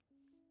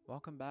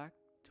Welcome back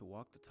to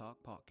Walk the Talk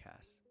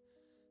podcast.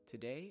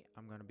 Today,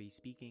 I'm going to be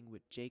speaking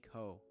with Jake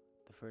Ho,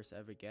 the first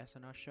ever guest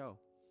on our show.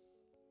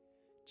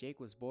 Jake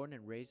was born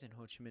and raised in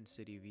Ho Chi Minh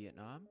City,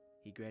 Vietnam.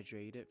 He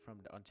graduated from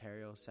the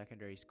Ontario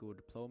Secondary School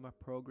Diploma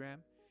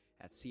Program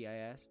at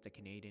CIS, the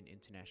Canadian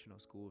International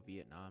School of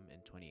Vietnam, in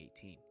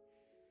 2018.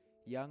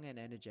 Young and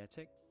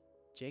energetic,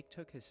 Jake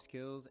took his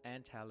skills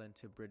and talent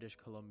to British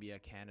Columbia,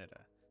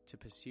 Canada, to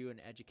pursue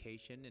an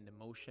education in the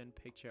Motion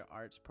Picture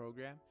Arts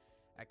program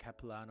at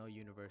Capilano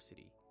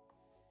University.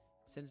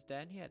 Since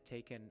then, he had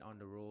taken on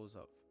the roles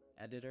of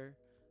editor,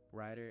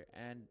 writer,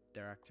 and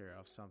director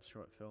of some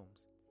short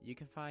films. You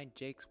can find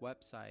Jake's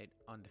website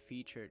on the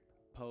featured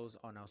post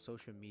on our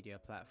social media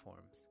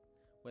platforms.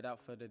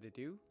 Without further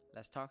ado,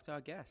 let's talk to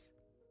our guest.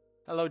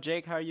 Hello,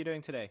 Jake. How are you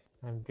doing today?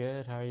 I'm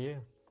good. How are you?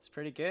 It's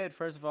pretty good.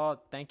 First of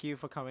all, thank you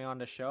for coming on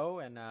the show,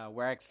 and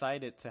we're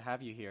excited to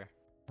have you here.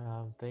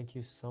 Thank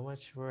you so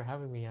much for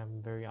having me.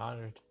 I'm very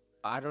honored.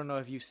 I don't know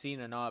if you've seen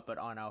or not, but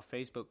on our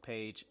Facebook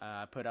page,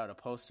 I put out a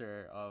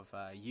poster of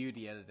you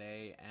the other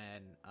day,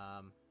 and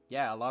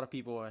a lot of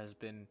people has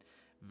been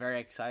very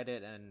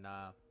excited, and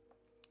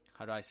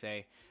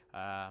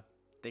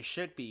they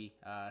should be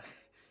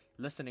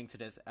listening to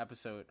this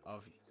episode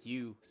of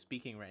you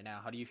speaking right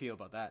now. How do you feel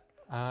about that?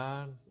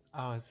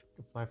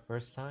 It's my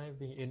first time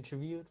being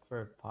interviewed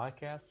for a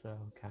podcast, so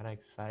I'm kind of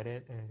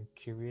excited and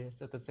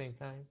curious at the same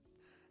time.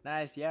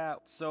 Nice, yeah.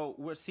 So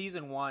we're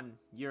season 1.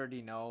 You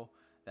already know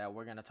that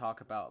we're going to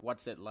talk about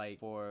what's it like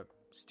for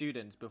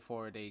students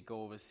before they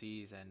go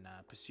overseas and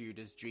pursue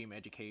this dream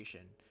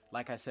education.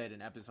 Like I said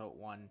in episode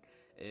 1,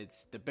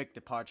 it's the big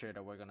departure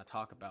that we're going to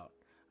talk about.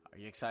 Are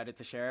you excited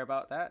to share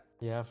about that?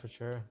 Yeah, for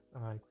sure.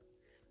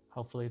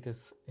 Hopefully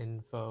this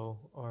info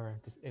or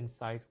this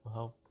insight will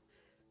help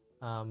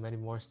many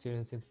more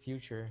students in the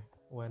future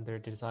when they're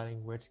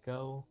deciding where to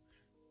go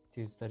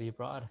to study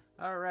abroad.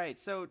 All right,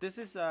 so this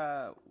is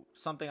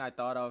something I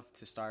thought of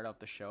to start off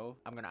the show.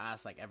 I'm gonna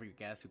ask like every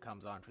guest who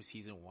comes on for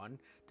season 1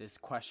 this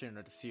question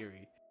of the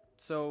series.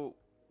 So,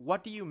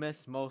 what do you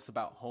miss most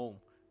about home?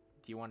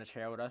 Do you want to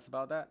share with us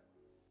about that?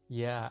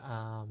 Yeah,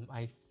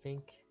 I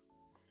think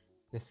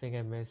the thing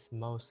I miss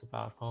most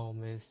about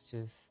home is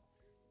just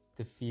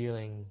the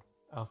feeling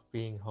of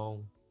being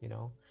home. You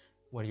know,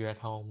 when you're at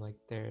home, like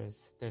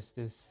there's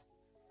this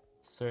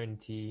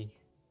certainty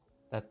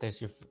that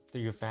there's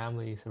your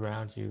family is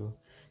around you.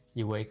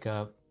 You wake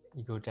up,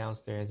 you go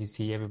downstairs, you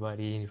see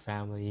everybody in your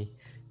family.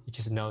 You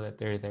just know that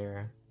they're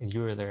there and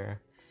you're there.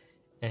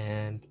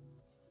 And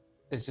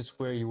it's just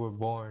where you were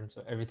born,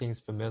 so everything's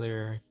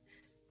familiar.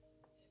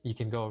 You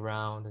can go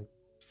around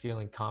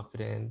feeling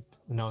confident,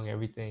 knowing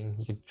everything.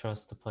 You can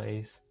trust the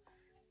place.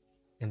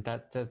 And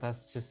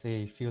that's just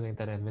a feeling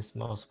that I miss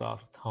most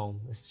about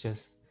home. It's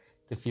just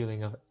the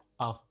feeling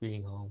of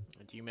being home.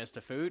 Do you miss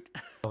the food?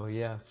 Oh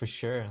yeah, for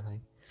sure.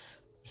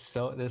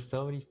 There's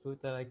so many food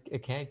that I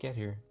can't get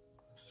here.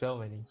 So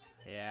many.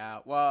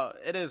 Yeah, well,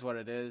 it is what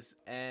it is,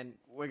 and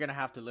we're gonna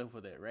have to live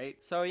with it, right?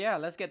 So yeah,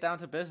 let's get down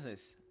to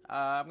business.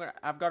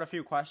 I've got a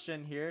few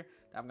questions here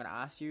that I'm gonna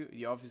ask you.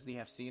 You obviously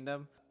have seen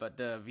them, but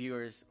the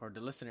viewers or the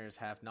listeners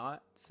have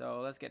not.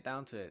 So let's get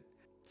down to it.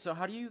 So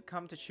how do you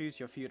come to choose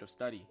your field of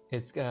study?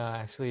 It's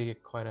actually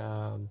quite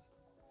a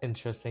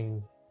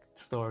interesting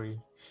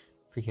story,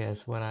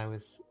 because when I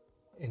was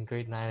in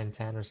grade 9 and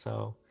 10 or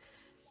so,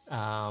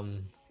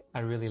 I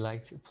really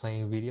liked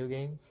playing video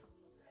games,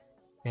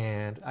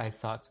 and I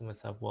thought to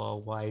myself, well,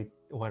 why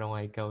don't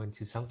I go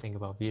into something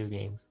about video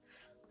games?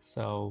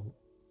 So,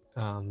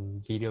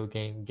 video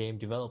game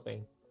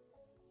developing,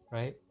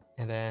 right?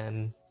 And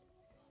then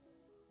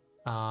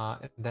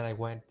I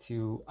went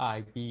to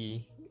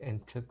IB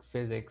and took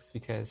physics,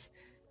 because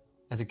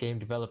as a game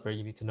developer,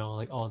 you need to know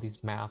like all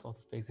these math, all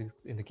the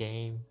physics in the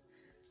game.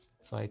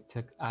 So I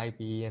took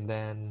IB, and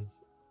then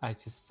I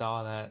just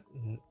saw that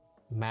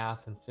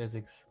math and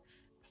physics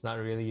is not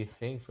really a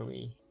thing for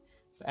me.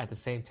 But at the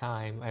same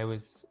time, I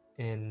was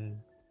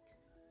in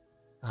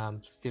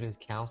student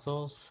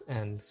councils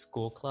and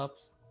school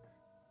clubs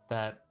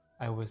that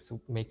I was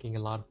making a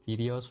lot of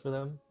videos for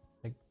them,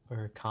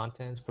 or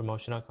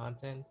promotional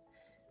content.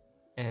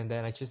 And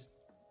then I just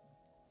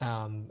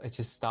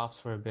stopped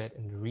for a bit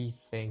and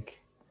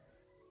rethink,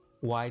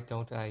 why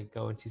don't I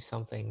go into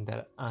something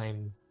that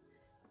I'm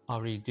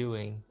already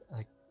doing,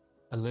 like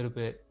a little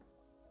bit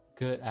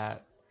good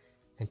at,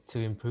 and to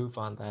improve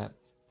on that,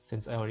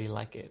 since I already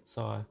like it.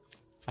 So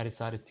I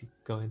decided to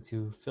go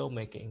into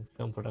filmmaking,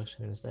 film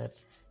production instead,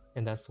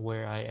 and that's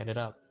where I ended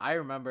up. I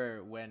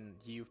remember when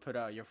you put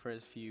out your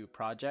first few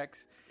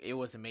projects, it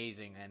was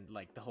amazing, and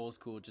like the whole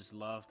school just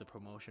loved the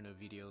promotional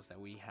videos that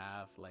we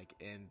have like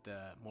in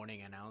the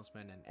morning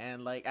announcement,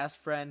 and like as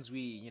friends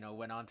we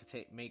went on to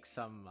make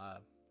some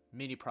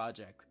mini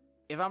project.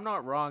 If I'm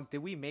not wrong, did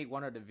we make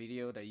one of the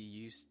video that you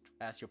used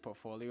as your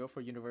portfolio for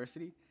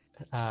university?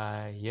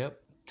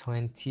 Yep,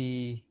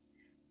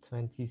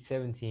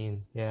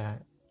 2017, yeah,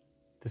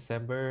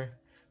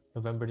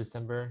 November,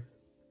 December.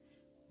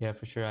 Yeah,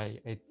 for sure. I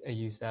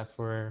used that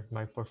for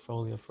my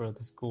portfolio for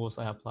the schools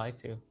I applied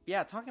to.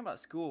 Yeah, talking about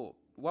school,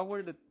 what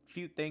were the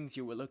few things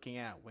you were looking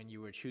at when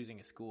you were choosing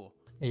a school?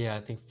 Yeah,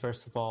 I think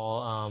first of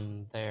all,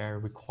 their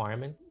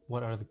requirement.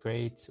 What are the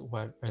grades?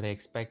 What are they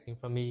expecting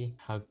from me?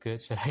 How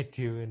good should I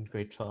do in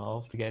grade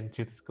 12 to get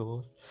into the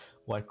schools?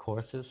 What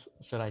courses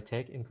should I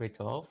take in grade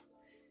 12?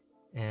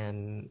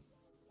 And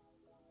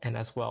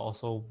as well,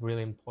 also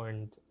really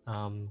important,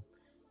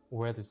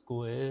 where the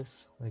school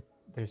is, like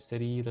their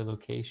city, the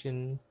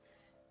location,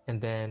 and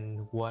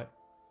then what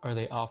are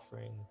they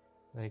offering?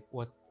 Like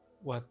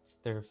what's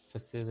their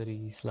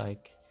facilities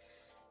like?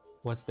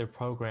 What's their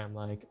program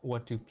like?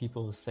 What do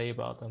people say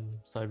about them?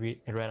 So I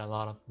read a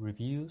lot of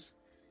reviews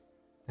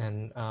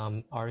and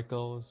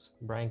articles,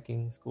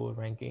 rankings, school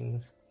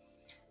rankings,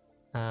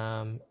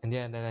 and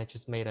yeah, and then I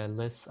just made a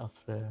list of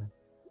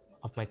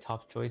my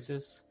top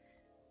choices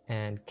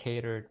and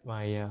catered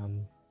my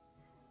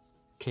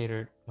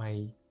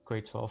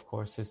grade 12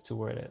 courses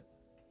toward it.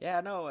 Yeah,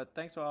 no,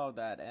 thanks for all of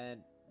that.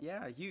 And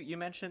yeah, you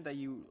mentioned that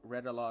you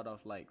read a lot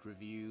of like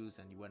reviews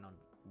and you went on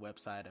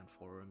website and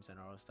forums and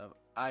all that stuff.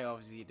 I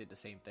obviously did the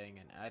same thing,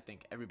 and I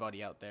think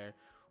everybody out there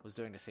was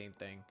doing the same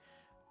thing.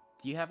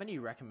 Do you have any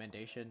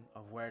recommendation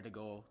of where to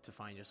go to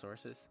find your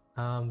sources?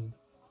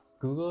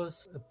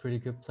 Google's a pretty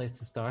good place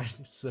to start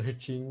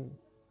searching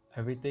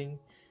everything.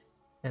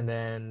 And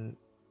then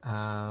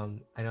I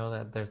know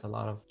that there's a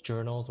lot of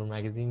journals or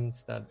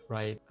magazines that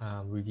write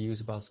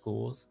reviews about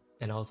schools,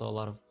 and also a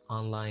lot of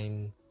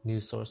online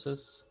news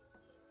sources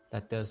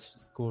that does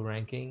school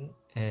ranking.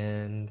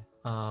 And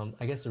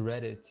I guess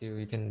Reddit too.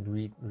 You can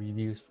read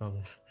reviews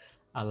from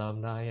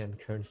alumni and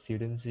current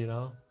students, you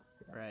know.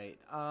 Right.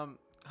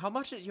 How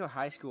much did your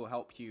high school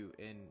help you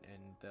in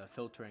the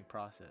filtering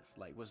process?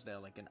 Like, was there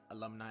like an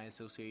alumni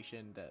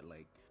association that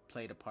like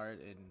played a part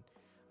in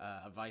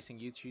advising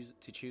you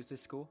to choose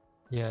this school?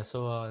 Yeah,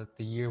 so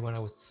the year when I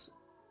was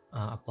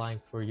applying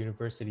for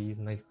universities,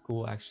 my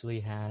school actually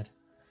had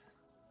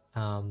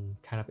kind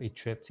of a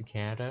trip to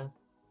Canada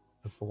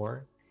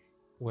before,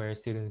 where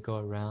students go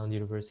around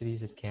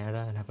universities in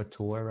Canada and have a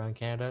tour around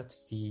Canada to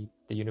see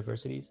the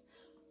universities.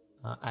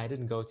 I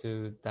didn't go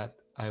to that.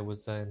 I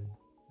was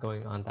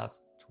going on that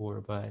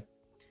tour, but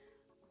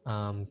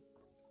um,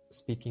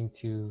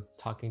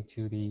 talking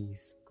to the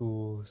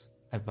school's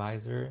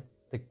advisor,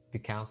 the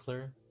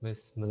counselor,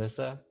 Miss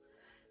Melissa.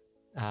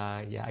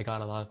 Yeah, I got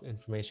a lot of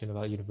information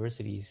about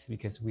universities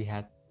because we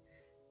had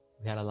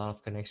a lot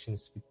of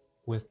connections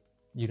with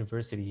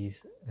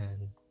universities,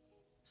 and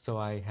so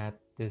I had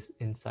this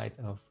insight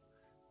of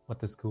what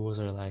the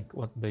schools are like,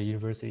 what the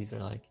universities are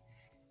like.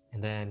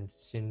 And then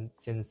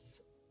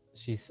since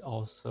she's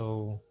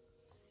also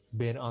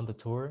been on the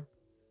tour,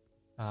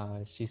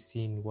 she's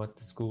seen what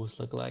the schools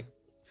look like,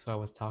 so I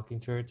was talking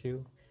to her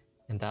too,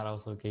 and that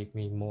also gave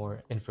me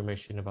more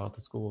information about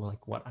the school,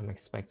 like what I'm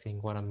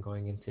expecting, what I'm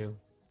going into.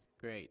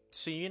 Great.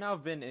 So you now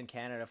have been in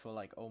Canada for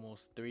like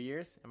almost 3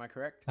 years. Am I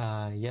correct?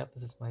 Yeah,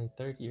 this is my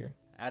third year.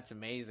 That's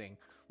amazing.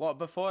 Well,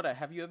 before that,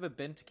 have you ever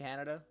been to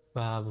Canada?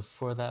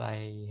 Before that,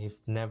 I have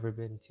never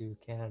been to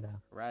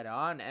Canada. Right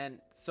on. And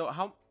so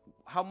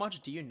how much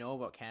do you know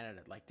about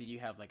Canada? Like, did you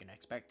have like an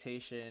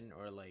expectation,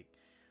 or like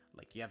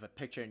you have a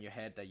picture in your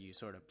head that you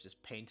sort of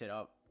just painted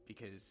up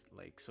because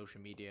like social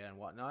media and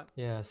whatnot?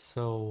 Yeah,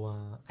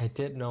 so I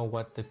did know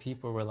what the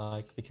people were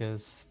like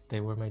because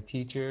they were my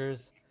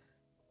teachers,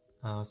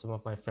 some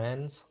of my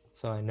friends.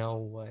 So I know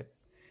what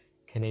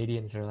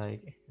Canadians are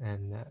like,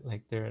 and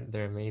like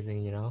they're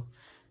amazing, you know.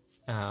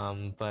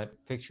 But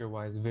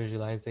picture-wise,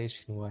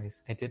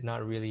 visualization-wise, I did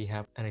not really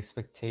have an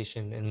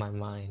expectation in my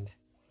mind.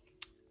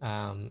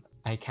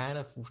 I kind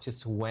of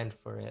just went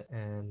for it,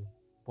 and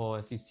well,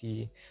 as you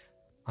see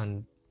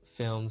on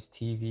films,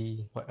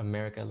 TV, what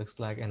America looks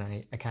like, and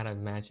I kind of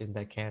imagined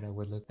that Canada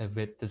would look a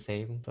bit the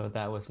same. So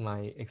that was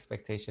my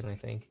expectation, I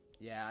think.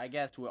 Yeah, I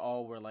guess we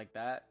all were like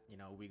that. You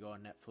know, we go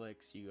on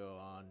Netflix, you go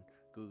on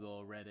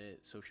Google, Reddit,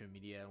 social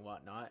media, and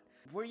whatnot.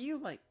 Were you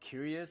like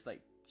curious?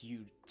 Like, do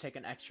you take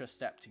an extra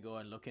step to go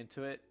and look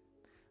into it,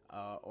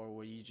 or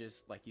were you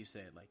just like you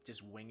said, like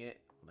just wing it,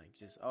 like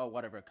just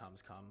whatever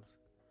comes comes?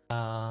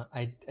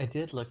 I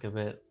did look a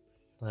bit,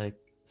 like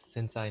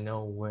since I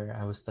know where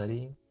I was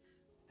studying,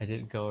 I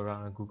did go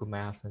around on Google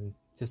Maps and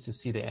just to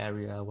see the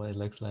area, what it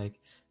looks like.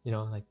 You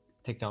know, like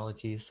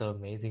technology is so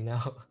amazing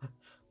now.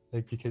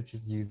 Like you could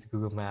just use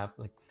Google Map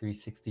like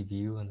 360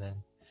 view and then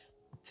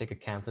take a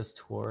campus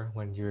tour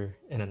when you're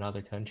in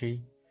another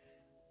country,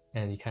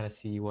 and you kind of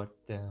see what's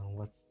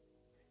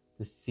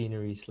the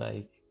scenery's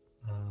like,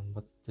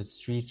 what the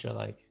streets are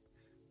like.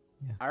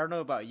 Yeah. I don't know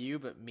about you,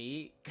 but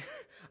me,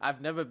 I've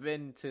never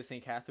been to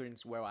St.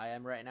 Catharines where I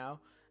am right now,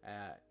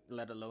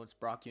 let alone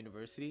Brock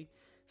University.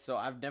 So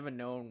I've never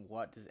known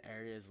what this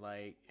area is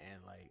like and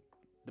like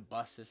the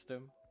bus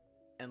system.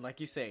 And like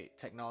you say,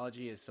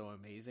 technology is so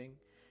amazing.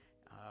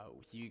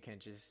 You can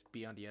just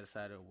be on the other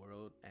side of the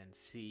world and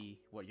see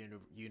what your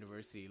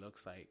university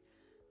looks like.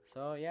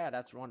 So yeah,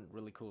 that's one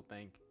really cool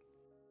thing.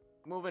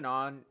 Moving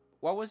on,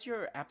 what was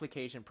your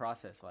application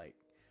process like?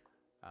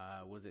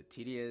 Was it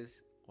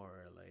tedious, or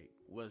like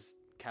was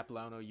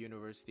Capilano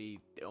University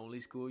the only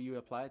school you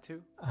applied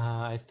to?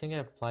 I think I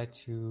applied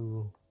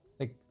to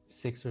like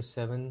 6 or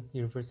 7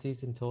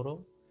 universities in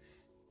total,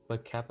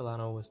 but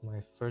Capilano was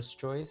my first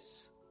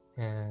choice,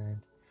 and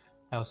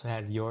I also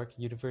had York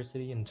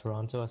University in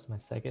Toronto as my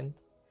second.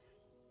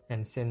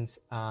 And since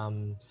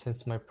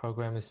my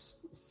program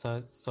is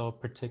so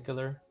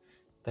particular,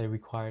 they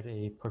required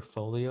a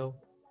portfolio.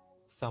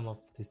 Some of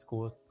the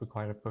schools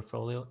required a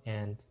portfolio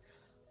and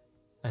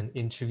an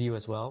interview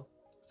as well.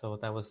 So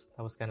that was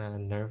kind of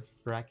nerve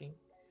wracking.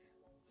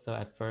 So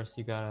at first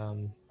I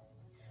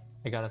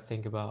gotta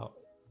think about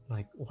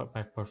like what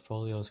my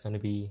portfolio is gonna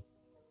be.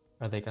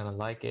 Are they gonna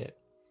like it?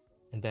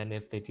 And then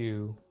if they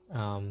do,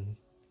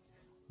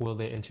 will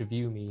they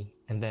interview me?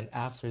 And then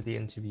after the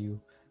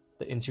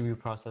interview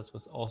process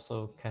was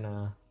also kind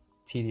of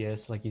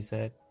tedious, like you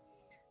said,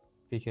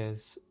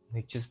 because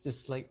like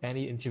just like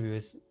any interview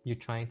is you're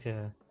trying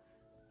to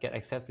get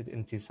accepted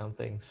into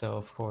something. So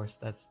of course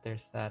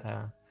there's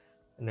that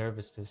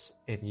nervousness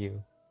in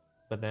you.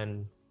 But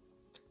then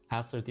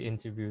after the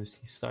interviews,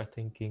 you start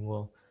thinking,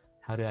 well,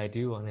 how did I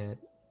do on it,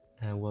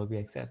 and will be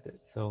accepted?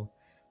 So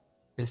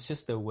it's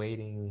just the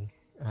waiting.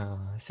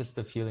 It's just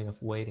the feeling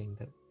of waiting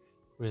that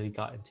really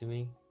got into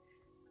me.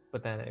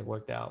 But then it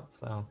worked out.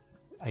 So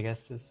I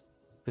guess just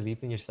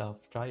believe in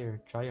yourself. Try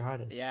your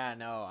hardest. Yeah,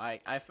 no,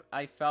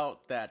 I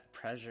felt that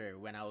pressure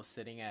when I was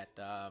sitting at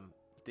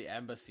the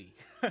embassy.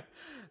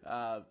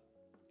 uh,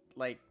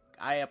 like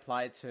I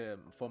applied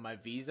for my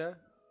visa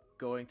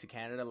going to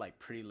Canada like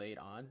pretty late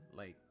on.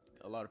 Like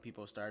a lot of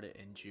people started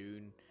in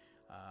June,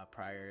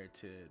 prior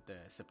to the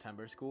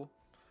September school.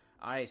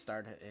 I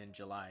started in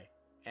July,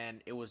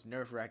 and it was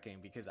nerve wracking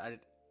because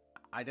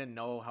I didn't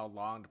know how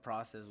long the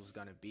process was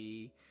gonna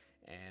be,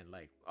 and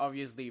like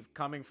obviously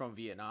coming from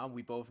Vietnam,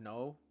 we both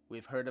know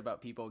we've heard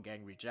about people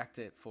getting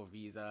rejected for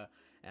visa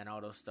and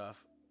all those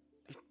stuff.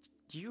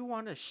 Do you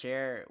want to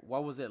share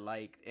what was it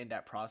like in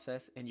that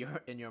process in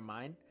your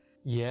mind?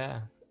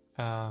 Yeah,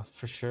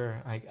 for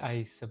sure.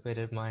 I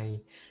submitted my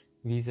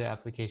visa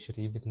application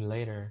even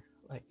later,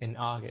 like in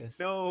August.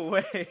 No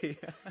way.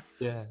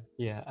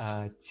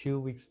 Yeah. 2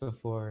 weeks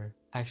before,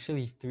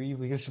 actually 3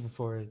 weeks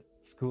before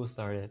school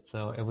started.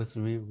 So it was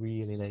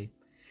really late.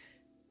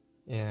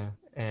 Yeah,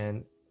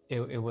 and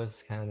it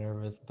was kind of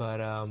nervous,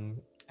 but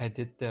I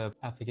did the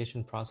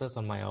application process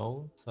on my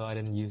own, so I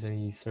didn't use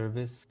any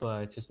service.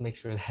 But just make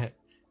sure that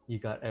you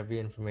got every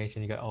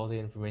information, you got all the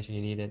information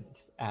you needed.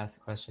 Just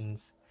ask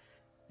questions,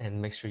 and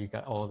make sure you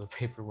got all the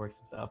paperwork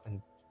and stuff,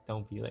 and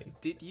don't be late.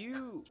 Did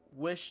you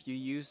wish you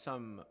used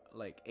some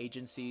like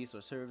agencies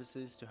or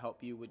services to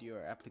help you with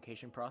your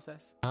application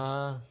process?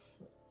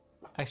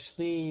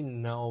 Actually,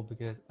 no,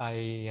 because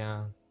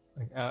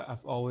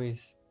I've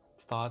always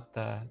thought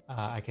that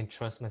I can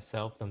trust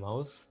myself the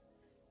most,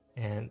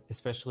 and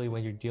especially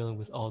when you're dealing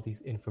with all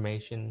these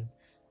information,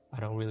 I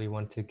don't really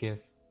want to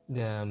give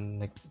them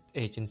like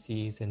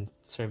agencies and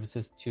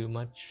services too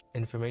much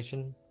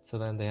information, so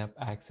then they have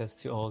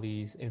access to all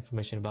these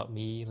information about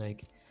me,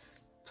 like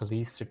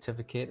police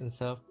certificate and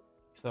stuff.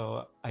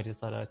 So I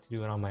decided to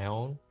do it on my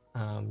own.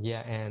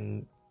 Yeah,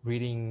 and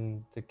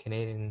reading the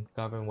Canadian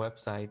government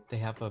website, they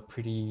have a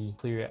pretty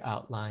clear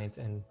outlines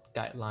and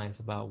guidelines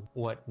about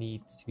what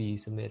needs to be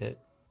submitted,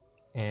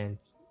 and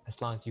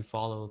as long as you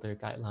follow their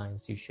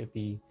guidelines, you should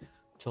be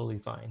totally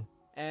fine.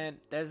 And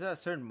there's a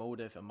certain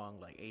motive among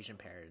like Asian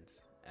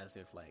parents, as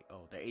if like,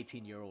 oh, their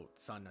 18-year-old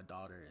son or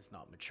daughter is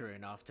not mature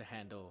enough to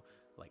handle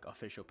like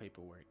official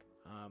paperwork.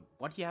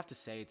 What do you have to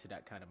say to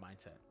that kind of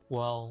mindset?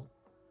 Well,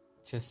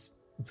 just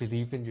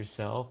believe in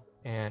yourself,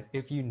 and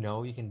if you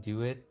know you can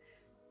do it,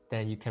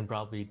 then you can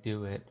probably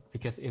do it.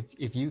 Because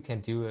if you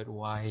can do it,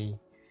 why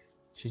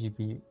should you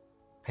be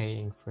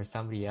paying for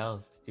somebody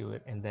else to do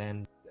it? And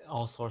then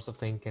all sorts of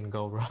things can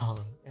go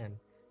wrong. And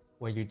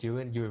when you do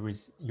it,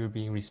 you're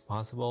being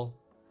responsible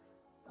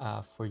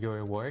for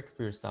your work,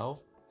 for yourself.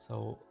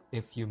 So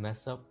if you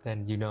mess up,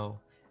 then you know,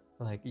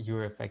 like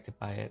you're affected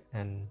by it,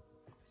 and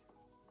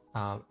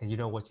you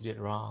know what you did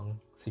wrong,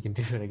 so you can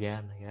do it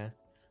again, I guess.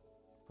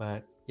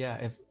 But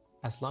yeah,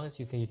 as long as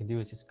you think you can do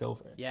it, just go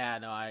for it. Yeah,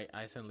 no, I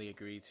certainly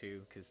agree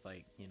too, because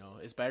like,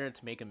 it's better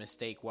to make a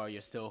mistake while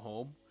you're still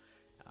home,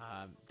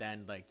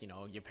 than like,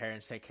 your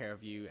parents take care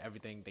of you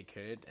everything they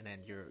could, and then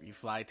you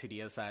fly to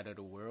the other side of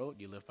the world,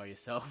 you live by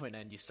yourself, and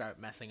then you start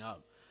messing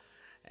up,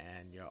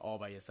 and you're all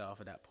by yourself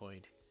at that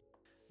point.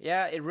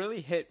 Yeah, it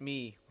really hit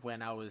me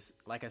when I was,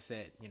 like I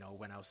said,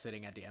 when I was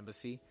sitting at the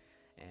embassy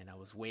and I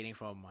was waiting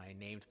for my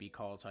name to be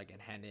called so I can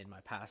hand in my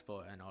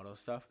passport and all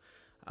those stuff.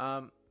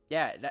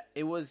 Yeah,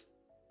 it was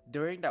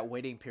during that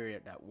waiting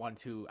period, that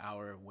 1-2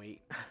 hour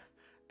wait,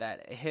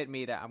 that it hit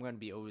me that I'm going to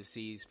be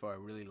overseas for a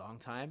really long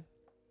time.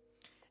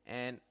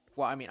 And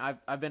well, I mean,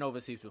 I've been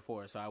overseas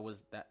before, so I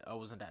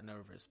wasn't that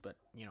nervous, but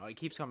it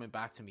keeps coming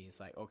back to me.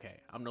 It's like, okay,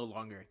 I'm no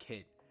longer a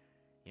kid.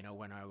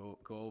 When I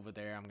go over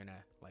there, I'm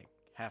gonna like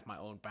have my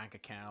own bank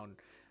account,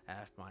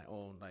 have my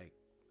own like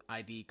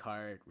ID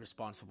card,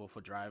 responsible for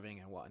driving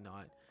and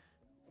whatnot.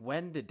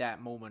 When did that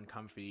moment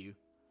come for you?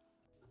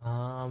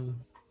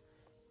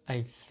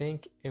 I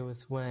think it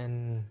was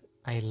when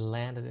I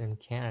landed in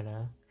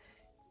Canada,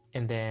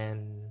 and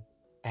then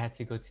I had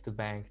to go to the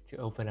bank to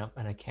open up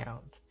an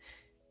account.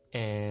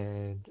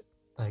 And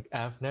like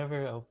I've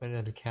never opened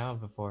an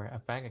account before, a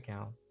bank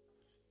account.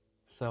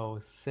 So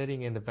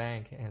sitting in the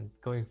bank and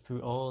going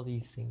through all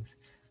these things,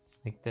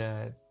 like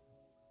the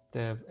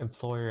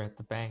employee at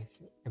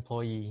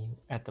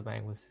the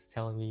bank was just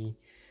telling me,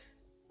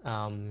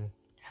 um,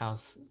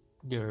 how's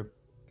your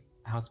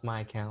how's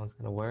my account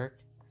gonna work,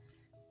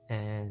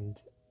 and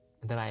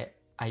then I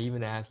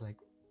even asked like,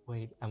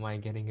 wait, am I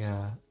getting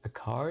a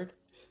card?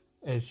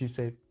 And she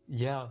said,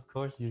 yeah, of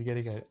course you're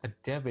getting a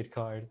debit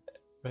card,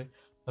 right?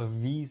 A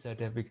Visa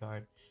debit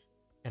card.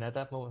 And at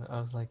that moment,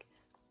 I was like,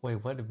 wait,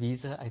 what,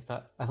 Visa? I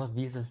thought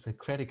Visa is a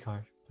credit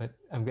card, but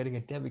I'm getting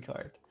a debit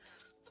card.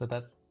 So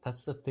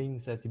that's the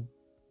things that you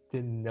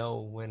didn't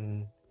know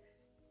when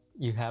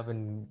you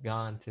haven't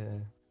gone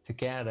to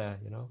Canada,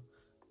 you know?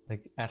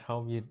 Like at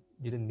home, you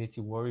didn't need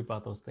to worry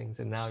about those things,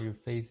 and now you're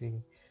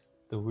facing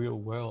the real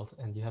world,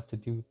 and you have to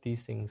do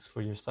these things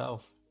for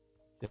yourself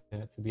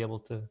to be able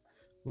to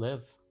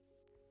live.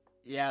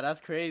 Yeah, that's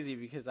crazy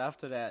because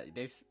after that,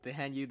 they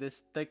hand you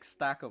this thick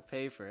stack of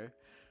paper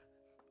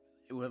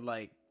with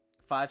like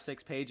 5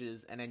 6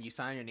 pages, and then you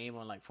sign your name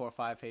on like 4 or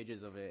 5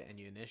 pages of it, and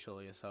you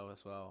initial yourself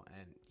as well,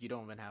 and you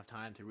don't even have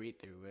time to read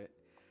through it.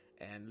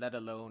 And let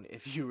alone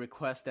if you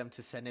request them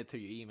to send it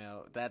through your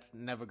email, that's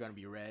never gonna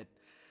be read.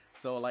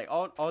 So like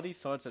all these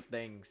sorts of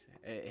things,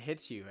 it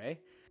hits you, eh?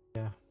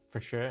 Yeah, for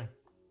sure.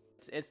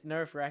 It's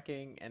nerve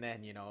wracking, and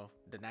then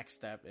the next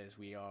step is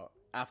we are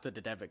after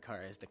the debit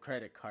card is the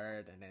credit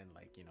card, and then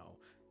like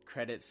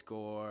credit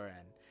score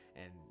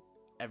and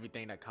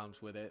everything that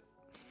comes with it.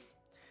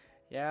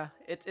 Yeah,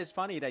 it's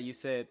funny that you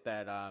said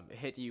that it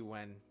hit you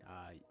when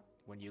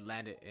you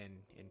landed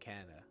in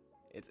Canada.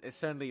 It's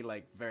certainly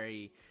like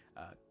very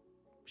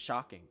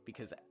shocking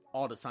because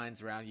all the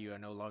signs around you are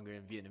no longer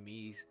in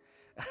Vietnamese,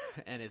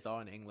 and it's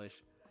all in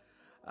English.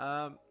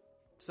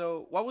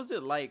 So what was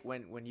it like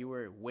when you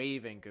were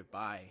waving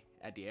goodbye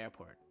at the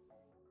airport?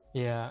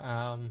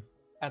 Yeah,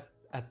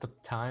 at the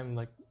time,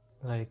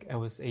 like I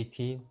was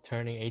 18,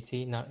 turning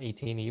 18, not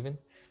 18 even,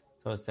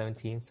 so I was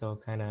 17, so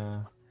kind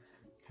of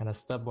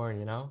stubborn,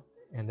 you know.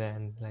 And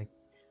then like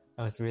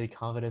I was really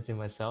confident in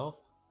myself,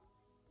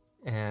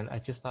 and I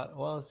just thought,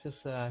 well, it's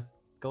just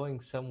going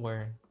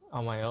somewhere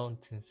on my own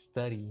to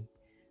study.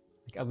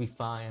 Like I'll be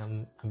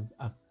fine.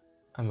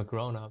 I'm a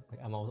grown up. Like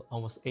I'm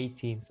almost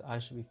 18, so I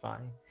should be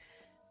fine.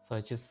 So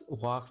I just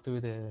walked through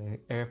the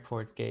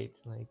airport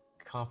gates like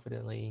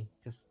confidently,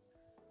 just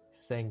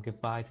saying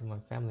goodbye to my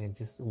family, and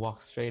just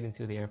walked straight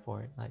into the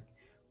airport like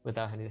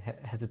without any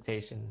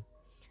hesitation.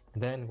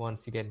 And then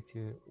once you get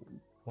to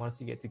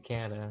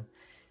Canada,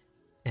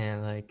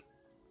 and like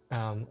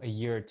a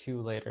year or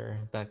two later,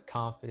 that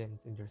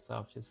confidence in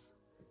yourself just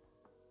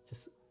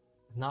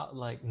not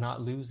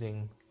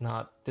losing,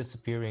 not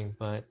disappearing,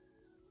 but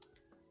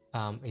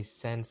a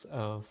sense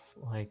of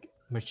like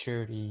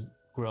maturity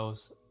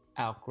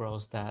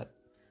outgrows that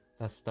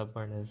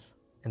stubbornness,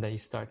 and then you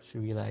start to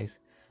realize,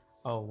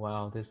 oh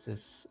wow, this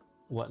is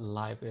what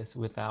life is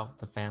without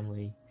the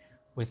family,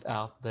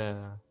 without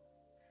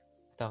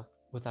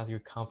without your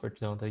comfort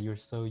zone that you're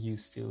so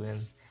used to,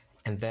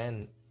 and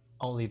then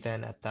only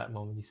then at that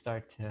moment you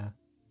start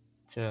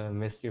to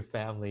miss your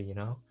family, you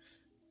know.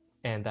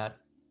 And that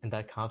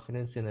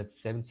confidence in that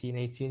 17,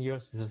 18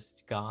 years is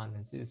just gone.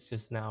 It's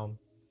just now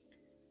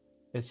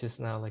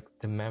like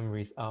the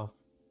memories of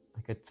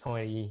like a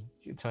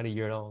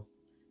 20-year old,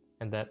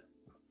 and that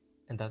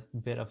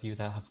bit of you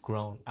that have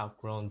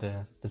outgrown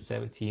the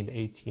 17,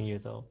 18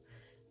 years old.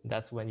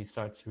 That's when you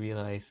start to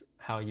realize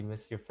how you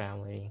miss your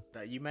family.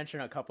 You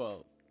mentioned a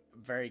couple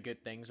very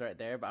good things right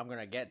there, but I'm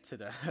gonna get to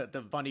the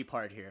the funny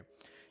part here.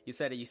 You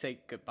said that you say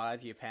goodbye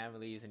to your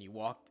families, and you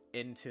walked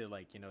into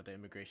like the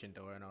immigration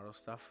door and all those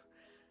stuff.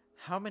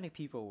 How many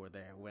people were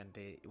there when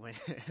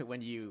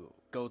when you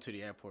go to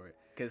the airport?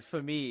 Because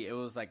for me, it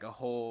was like a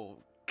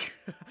whole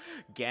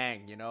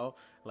gang,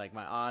 like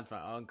my aunt,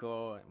 my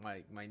uncle,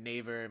 my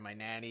neighbor, my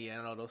nanny,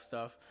 and all those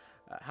stuff.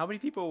 How many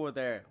people were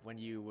there when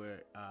you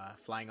were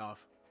flying off?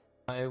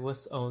 It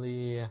was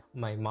only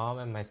my mom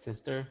and my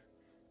sister.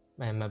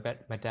 And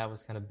my dad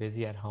was kind of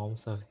busy at home,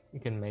 so he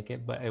couldn't make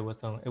it. But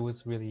it's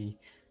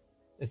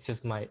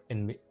just my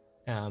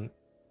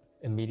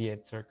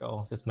immediate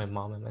circle. It's just my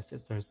mom and my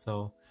sister.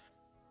 So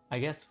I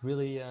guess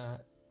really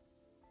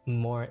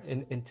more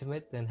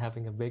intimate than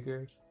having a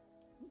bigger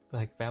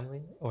like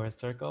family or a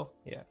circle.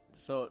 Yeah.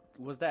 So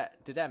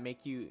did that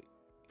make you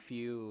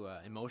feel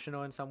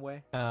emotional in some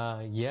way?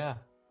 Yeah.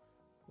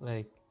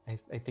 Like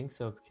I think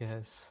so,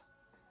 because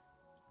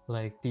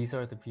like these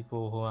are the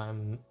people who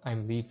I'm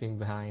leaving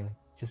behind.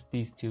 Just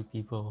these two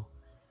people,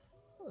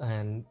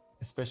 and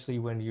especially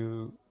when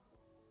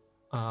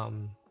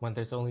when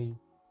there's only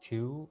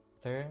two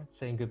there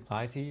saying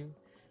goodbye to you,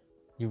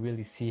 you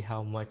really see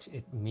how much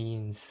it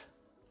means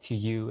to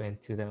you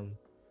and to them,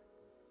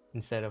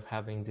 instead of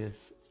having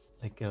this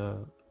like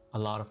a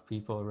lot of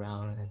people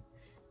around,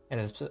 and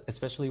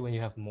especially when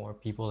you have more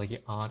people like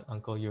your aunt,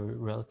 uncle, your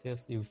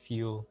relatives, you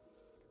feel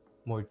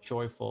more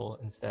joyful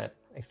instead,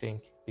 I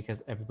think,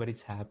 because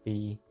everybody's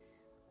happy.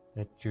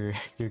 that you're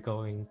you're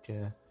going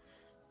to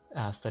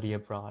study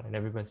abroad, and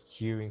everyone's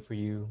cheering for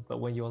you. But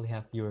when you only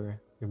have your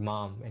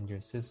mom and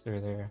your sister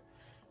there,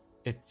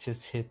 it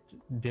just hit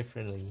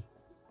differently.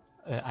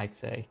 I'd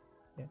say.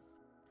 Yeah.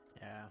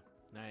 Yeah,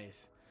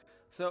 nice.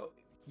 So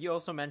you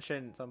also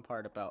mentioned some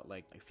part about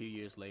like a few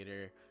years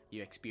later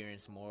you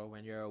experience more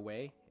when you're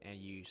away and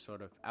you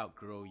sort of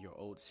outgrow your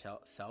old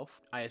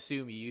self. I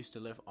assume you used to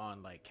live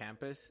on like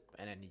campus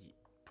and then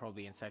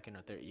probably in second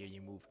or third year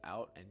you move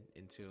out and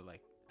into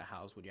like a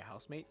house with your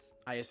housemates.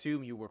 I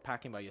assume you were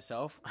packing by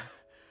yourself.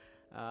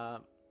 uh,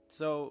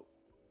 so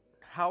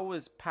how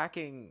was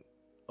packing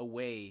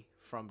away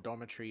from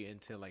dormitory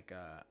into like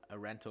a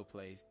rental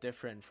place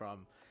different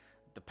from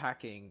the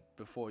packing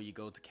before you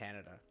go to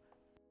Canada?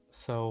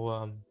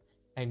 So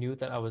I knew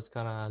that I was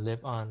gonna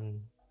live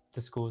on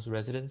the school's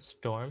residence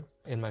dorm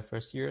in my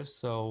first year.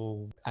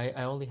 So I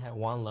only had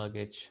one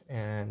luggage,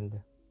 and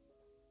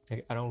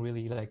I don't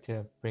really like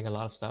to bring a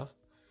lot of stuff.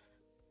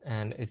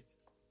 And it's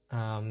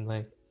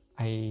like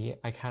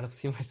I kind of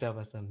see myself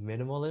as a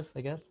minimalist,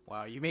 I guess.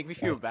 Wow, you make me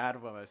feel bad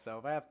about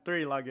myself. I have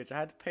 3 luggage. I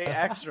had to pay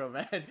extra,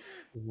 man.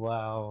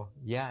 Wow.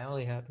 Yeah, I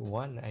only had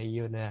one. I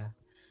even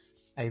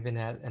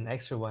had an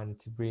extra one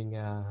to bring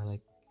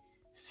like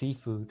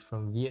seafood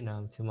from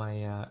Vietnam to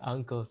my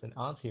uncles and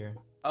aunts here.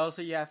 Oh,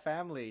 so you have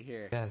family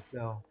here. Yeah,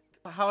 so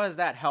How has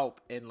that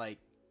helped in like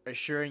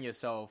assuring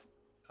yourself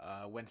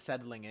when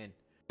settling in?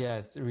 yeah,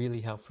 it's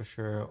really helped for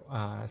sure,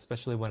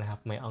 especially when I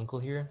have my uncle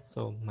here,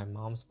 so my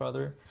mom's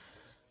brother.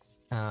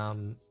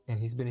 And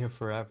he's been here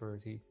forever.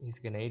 He's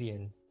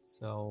Canadian,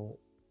 so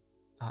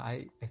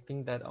I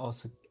think that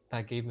also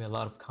that gave me a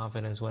lot of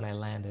confidence when I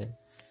landed,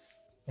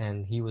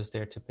 and he was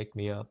there to pick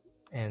me up.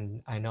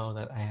 And I know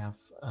that I have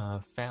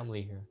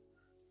family here,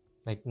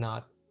 like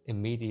not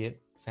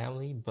immediate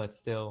family, but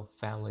still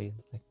family.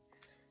 Like,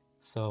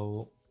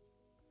 so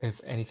if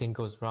anything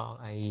goes wrong,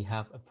 I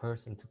have a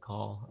person to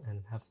call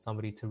and have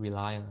somebody to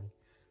rely on.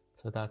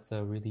 So that's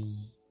a really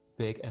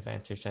big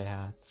advantage I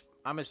had.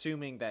 I'm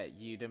assuming that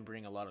you didn't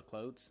bring a lot of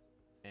clothes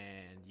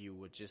and you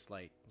would just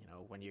like, you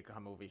know, when you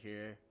come over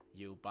here,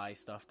 you buy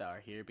stuff that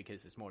are here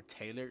because it's more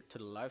tailored to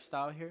the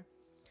lifestyle here.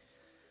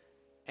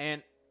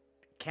 And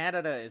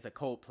Canada is a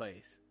cold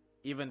place.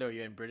 Even though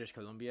you're in British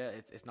Columbia,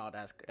 it's not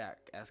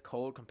as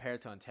cold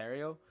compared to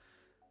Ontario.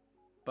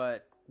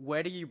 But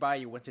where did you buy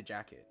your winter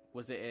jacket?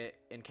 Was it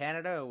in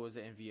Canada or was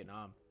it in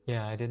Vietnam?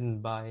 Yeah, I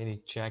didn't buy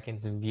any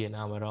jackets in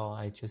Vietnam at all.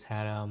 I just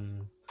had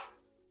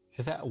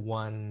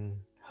one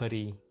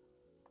hoodie.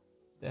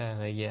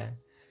 Yeah,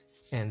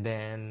 and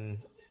then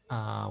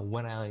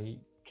when I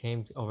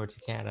came over to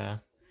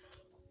Canada,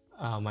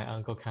 my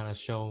uncle kind of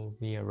showed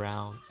me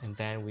around, and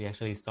then we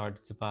actually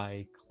started to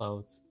buy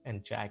clothes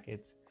and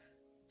jackets.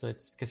 So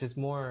it's because it's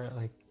more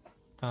like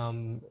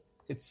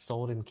it's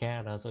sold in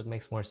Canada, so it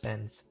makes more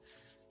sense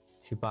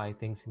to buy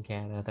things in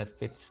Canada that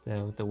fits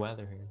the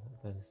weather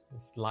here,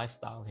 this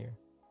lifestyle here.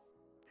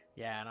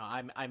 Yeah, no,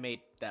 I made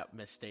that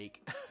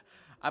mistake.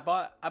 I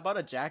bought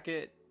a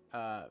jacket.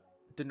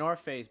 The North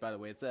Face, by the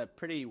way, it's a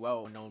pretty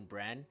well known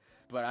brand,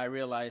 but I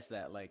realized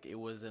that like it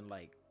wasn't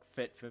like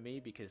fit for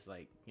me because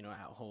like you know at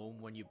home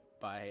when you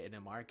buy it in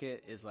a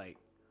market is like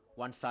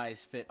one size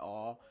fit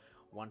all,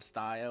 one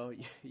style.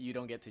 You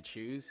don't get to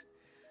choose.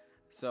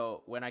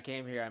 So when I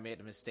came here, I made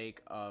the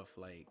mistake of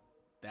like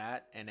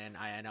that, and then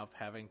I end up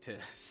having to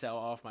sell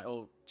off my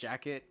old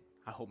jacket.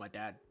 I hope my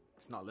dad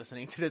is not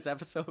listening to this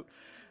episode.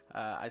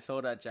 I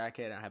sold that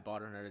jacket and I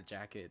bought another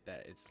jacket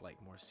that it's like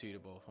more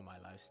suitable for my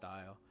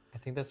lifestyle. I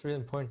think that's really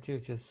important too.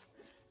 Just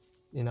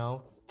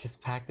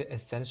pack the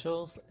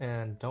essentials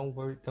and don't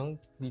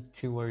be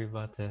too worried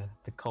about the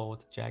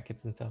cold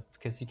jackets and stuff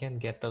because you can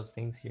get those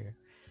things here.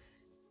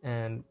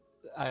 And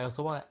I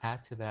also want to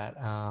add to that,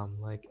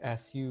 like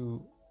as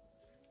you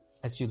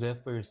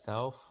live by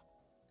yourself,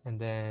 and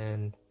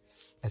then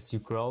as you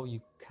grow,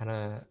 you kind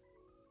of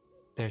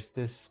there's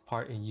this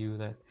part in you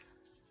that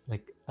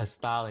like a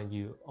style in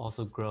you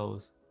also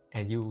grows,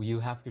 and you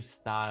have your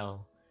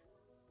style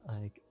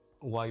like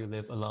while you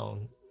live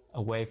alone,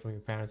 away from your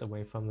parents,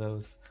 away from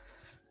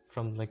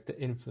from like the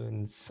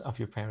influence of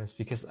your parents,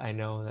 because I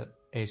know that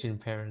Asian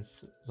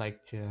parents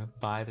like to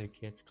buy their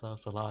kids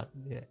clothes a lot,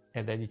 yeah,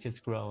 and then you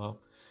just grow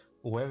up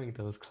wearing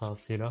those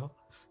clothes.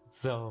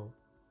 So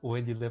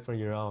when you live on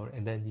your own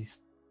and then you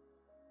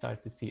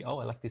start to see, oh,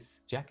 I like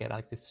this jacket, I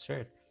like this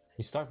shirt,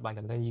 you start buying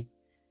them, then you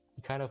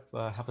kind of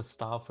have a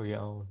style for your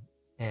own,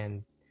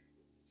 and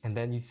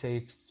then you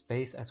save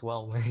space as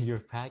well when you're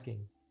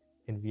packing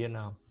in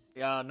Vietnam.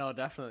 Yeah, no,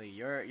 definitely.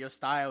 Your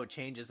style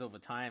changes over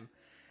time.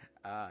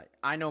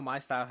 I know my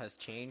style has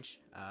changed.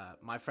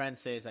 My friend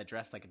says I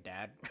dress like a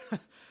dad.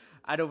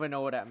 I don't even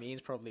know what that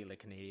means. Probably like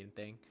a Canadian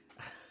thing.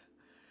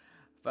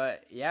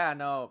 But yeah,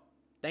 no.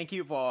 Thank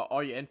you for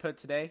all your input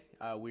today.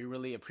 We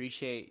really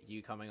appreciate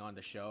you coming on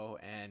the show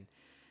and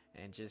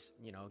just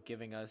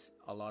giving us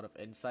a lot of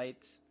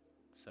insights.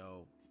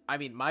 So I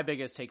mean, my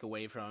biggest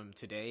takeaway from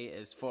today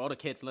is for all the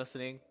kids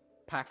listening: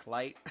 pack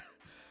light,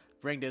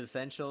 bring the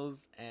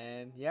essentials,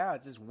 and yeah,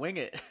 just wing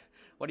it.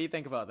 What do you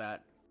think about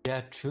that?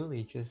 Yeah,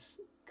 truly, just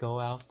go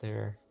out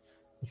there,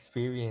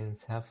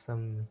 experience, have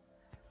some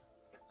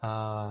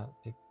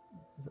like,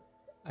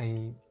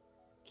 I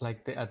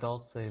like the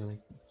adults say, like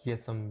get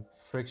some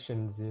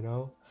frictions, you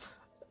know,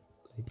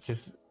 like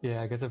just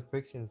I guess some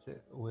frictions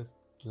with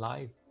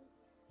life.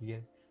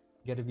 You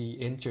get to be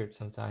injured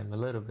sometime a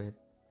little bit,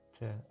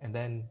 and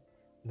then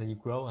you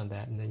grow on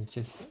that, and then you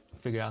just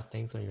figure out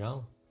things on your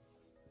own.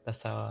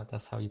 That's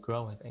how you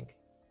grow, I think.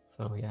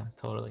 So yeah,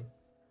 totally.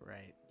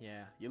 Right.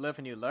 Yeah. You live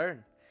and you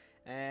learn.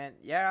 And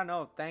yeah,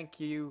 no, thank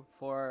you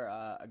for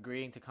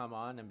agreeing to come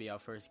on and be our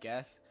first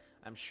guest.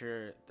 I'm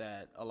sure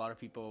that a lot of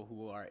people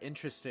who are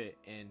interested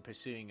in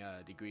pursuing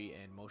a degree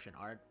in motion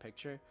art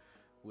picture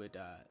would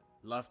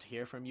love to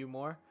hear from you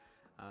more.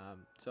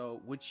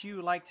 So, would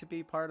you like to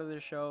be part of the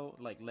show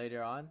like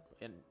later on,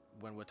 and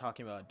when we're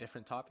talking about a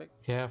different topic?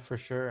 Yeah, for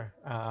sure.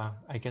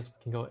 I guess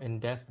we can go in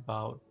depth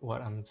about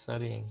what I'm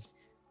studying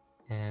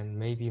and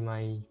maybe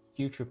my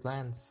future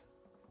plans.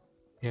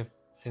 If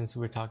since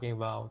we're talking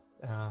about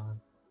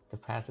the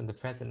past and the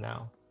present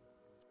now.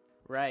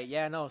 Right.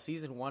 Yeah. No.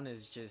 Season one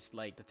is just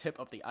like the tip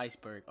of the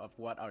iceberg of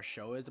what our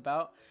show is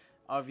about.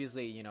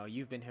 Obviously,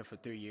 you've been here for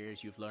 3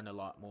 years. You've learned a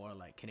lot more,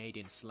 like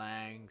Canadian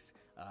slangs,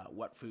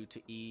 what food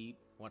to eat,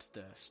 what's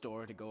the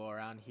store to go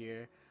around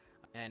here,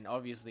 and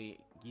obviously,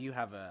 you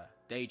have a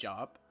day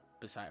job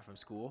beside from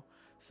school.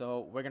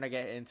 So we're gonna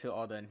get into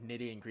all the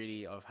nitty and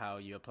gritty of how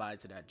you applied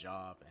to that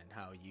job and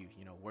how you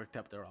worked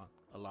up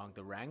along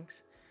the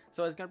ranks.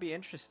 So it's gonna be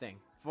interesting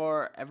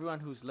for everyone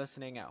who's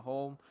listening at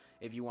home.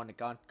 If you want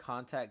to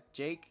contact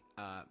Jake,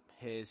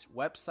 his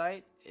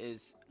website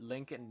is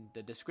linked in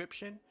the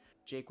description.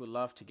 Jake would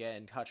love to get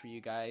in touch with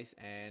you guys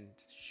and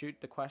shoot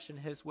the question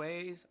his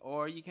ways,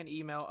 or you can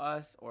email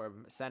us or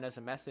send us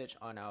a message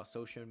on our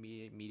social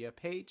media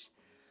page.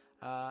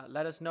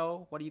 Let us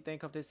know what do you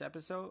think of this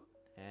episode,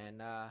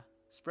 and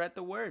spread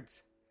the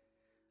words.